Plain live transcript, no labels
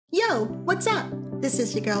Yo, what's up? This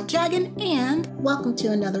is your girl Dragon, and welcome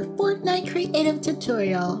to another Fortnite Creative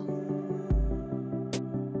tutorial.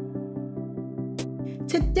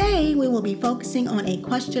 Today, we will be focusing on a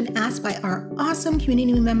question asked by our awesome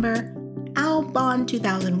community member,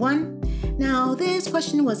 Albon2001. Now, this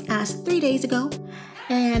question was asked 3 days ago,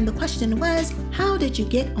 and the question was, how did you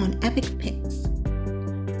get on Epic Picks?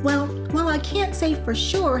 Well, while I can't say for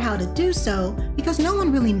sure how to do so, because no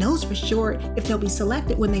one really knows for sure if they'll be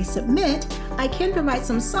selected when they submit, I can provide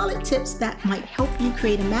some solid tips that might help you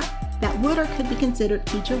create a map that would or could be considered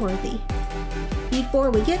feature-worthy. Before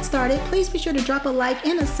we get started, please be sure to drop a like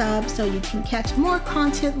and a sub so you can catch more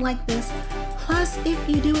content like this. Plus, if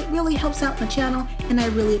you do, it really helps out my channel, and I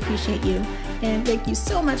really appreciate you. And thank you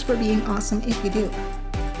so much for being awesome if you do.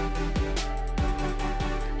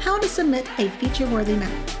 How to submit a feature-worthy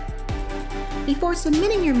map. Before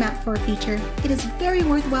submitting your map for a feature, it is very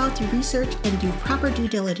worthwhile to research and do proper due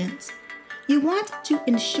diligence. You want to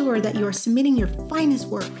ensure that you are submitting your finest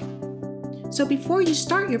work. So before you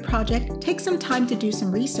start your project, take some time to do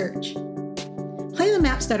some research. Play the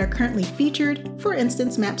maps that are currently featured, for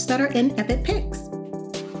instance, maps that are in Epic Picks.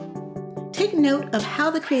 Take note of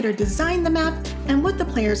how the creator designed the map and what the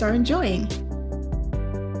players are enjoying.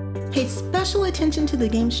 Pay special attention to the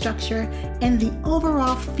game structure and the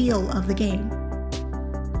overall feel of the game.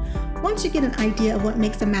 Once you get an idea of what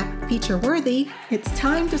makes a map feature-worthy, it's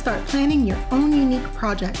time to start planning your own unique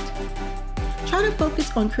project. Try to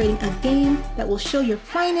focus on creating a game that will show your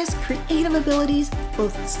finest creative abilities,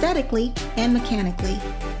 both aesthetically and mechanically.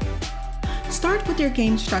 Start with your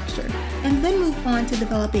game structure, and then move on to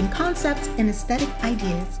developing concepts and aesthetic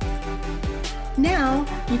ideas. Now,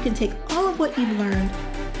 you can take all of what you've learned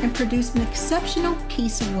and produce an exceptional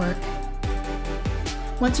piece of work.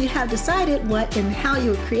 Once you have decided what and how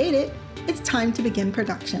you will create it, it's time to begin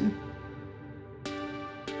production.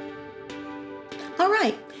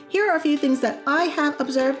 Alright, here are a few things that I have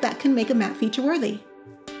observed that can make a map feature-worthy.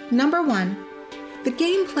 Number 1, the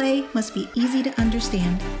gameplay must be easy to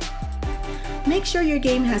understand. Make sure your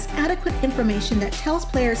game has adequate information that tells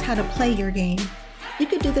players how to play your game. You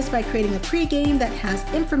could do this by creating a pre-game that has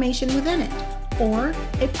information within it, or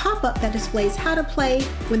a pop-up that displays how to play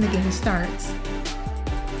when the game starts.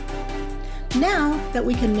 Now that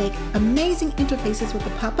we can make amazing interfaces with the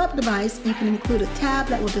pop-up device, you can include a tab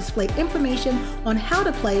that will display information on how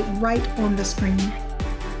to play right on the screen.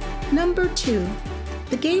 Number 2,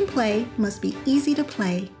 the gameplay must be easy to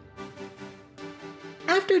play.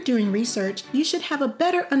 After doing research, you should have a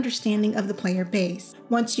better understanding of the player base.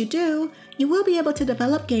 Once you do, you will be able to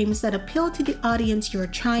develop games that appeal to the audience you are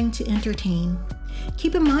trying to entertain.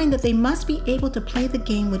 Keep in mind that they must be able to play the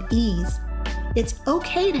game with ease. It's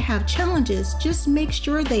okay to have challenges, just make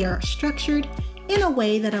sure they are structured in a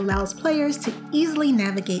way that allows players to easily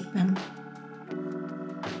navigate them.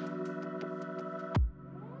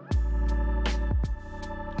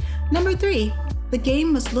 Number 3, the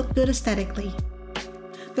game must look good aesthetically.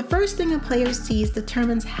 The first thing a player sees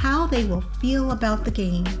determines how they will feel about the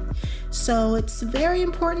game. So it's very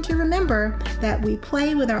important to remember that we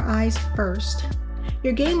play with our eyes first.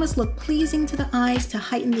 Your game must look pleasing to the eyes to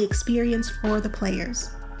heighten the experience for the players.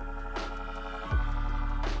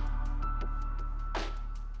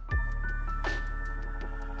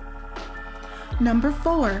 Number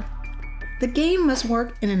 4, the game must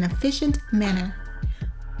work in an efficient manner.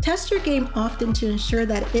 Test your game often to ensure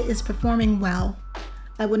that it is performing well.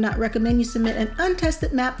 I would not recommend you submit an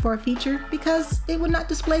untested map for a feature because it would not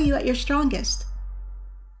display you at your strongest.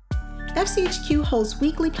 FCHQ holds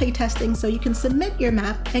weekly playtesting so you can submit your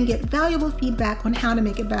map and get valuable feedback on how to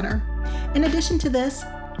make it better. In addition to this,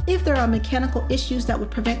 if there are mechanical issues that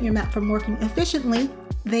would prevent your map from working efficiently,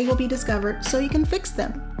 they will be discovered so you can fix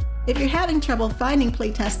them. If you're having trouble finding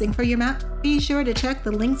playtesting for your map, be sure to check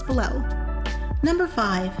the links below. Number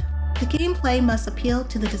 5, the gameplay must appeal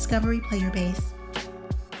to the Discovery player base.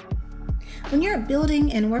 When you're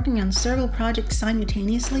building and working on several projects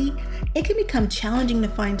simultaneously, it can become challenging to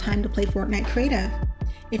find time to play Fortnite Creative.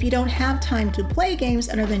 If you don't have time to play games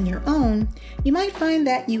other than your own, you might find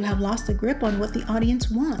that you have lost a grip on what the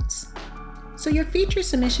audience wants. So your feature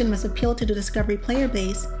submission must appeal to the Discovery player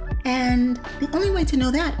base, and the only way to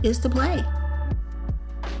know that is to play.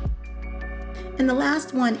 And the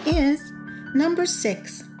last one is number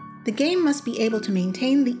 6. The game must be able to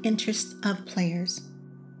maintain the interest of players.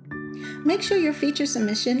 Make sure your feature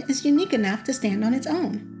submission is unique enough to stand on its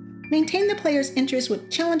own. Maintain the player's interest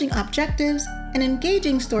with challenging objectives, an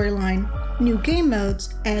engaging storyline, new game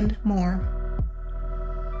modes, and more.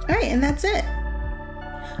 Alright, and that's it.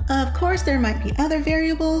 Of course, there might be other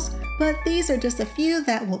variables, but these are just a few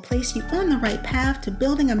that will place you on the right path to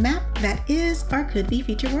building a map that is or could be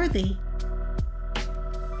feature-worthy.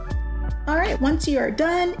 Alright, once you are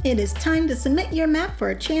done, it is time to submit your map for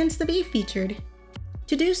a chance to be featured.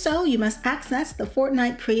 To do so, you must access the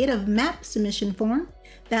Fortnite Creative map submission form.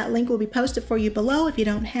 That link will be posted for you below if you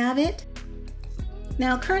don't have it.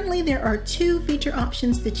 Now, currently there are 2 feature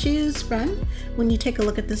options to choose from when you take a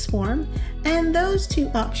look at this form, and those 2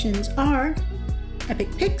 options are Epic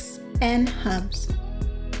Picks and Hubs.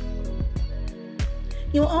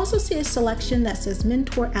 You'll also see a selection that says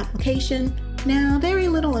Mentor Application. Now, very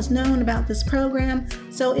little is known about this program,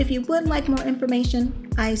 so if you would like more information,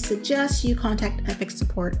 I suggest you contact Epic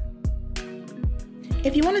support.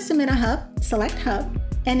 If you want to submit a hub, select Hub,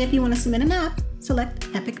 and if you want to submit a map, select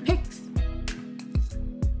Epic Picks.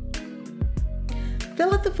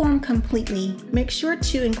 Fill out the form completely. Make sure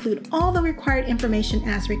to include all the required information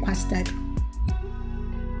as requested.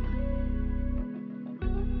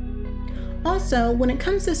 Also, when it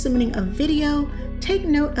comes to submitting a video, take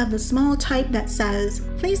note of the small type that says,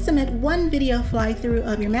 please submit 1 video fly-through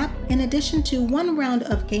of your map in addition to 1 round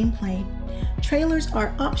of gameplay. Trailers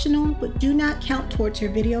are optional but do not count towards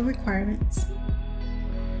your video requirements.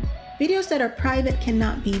 Videos that are private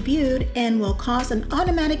cannot be viewed and will cause an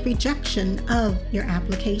automatic rejection of your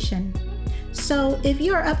application. So if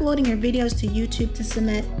you are uploading your videos to YouTube to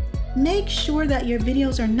submit, make sure that your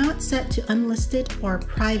videos are not set to unlisted or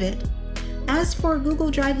private. As for Google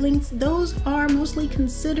Drive links, those are mostly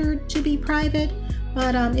considered to be private,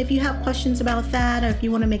 but if you have questions about that or if you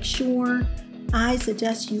want to make sure, I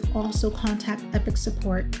suggest you also contact Epic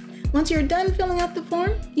support. Once you're done filling out the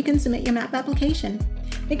form, you can submit your map application.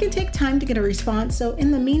 It can take time to get a response, so in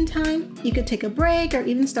the meantime, you could take a break or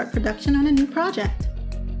even start production on a new project.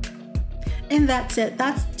 And that's it.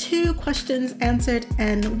 That's 2 questions answered,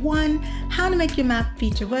 and 1, how to make your map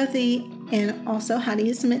feature-worthy, and also how do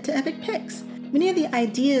you submit to Epic Picks. Many of the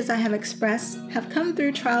ideas I have expressed have come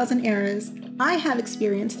through trials and errors I have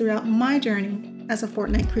experienced throughout my journey as a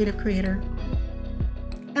Fortnite Creative creator.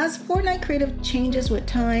 As Fortnite Creative changes with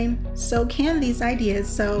time, so can these ideas,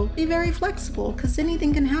 so be very flexible because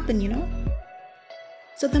anything can happen, you know?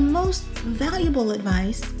 So the most valuable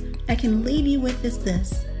advice I can leave you with is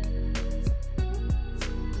this.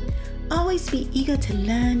 Always be eager to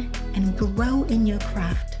learn and grow in your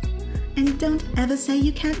craft. And don't ever say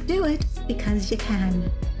you can't do it, because you can.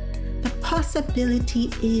 The possibility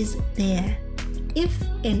is there, if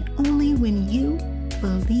and only when you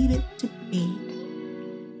believe it to be.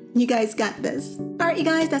 You guys got this. Alright you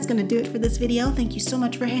guys, that's gonna do it for this video. Thank you so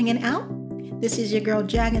much for hanging out. This is your girl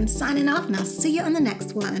Jagan signing off, and I'll see you on the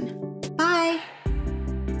next one. Bye!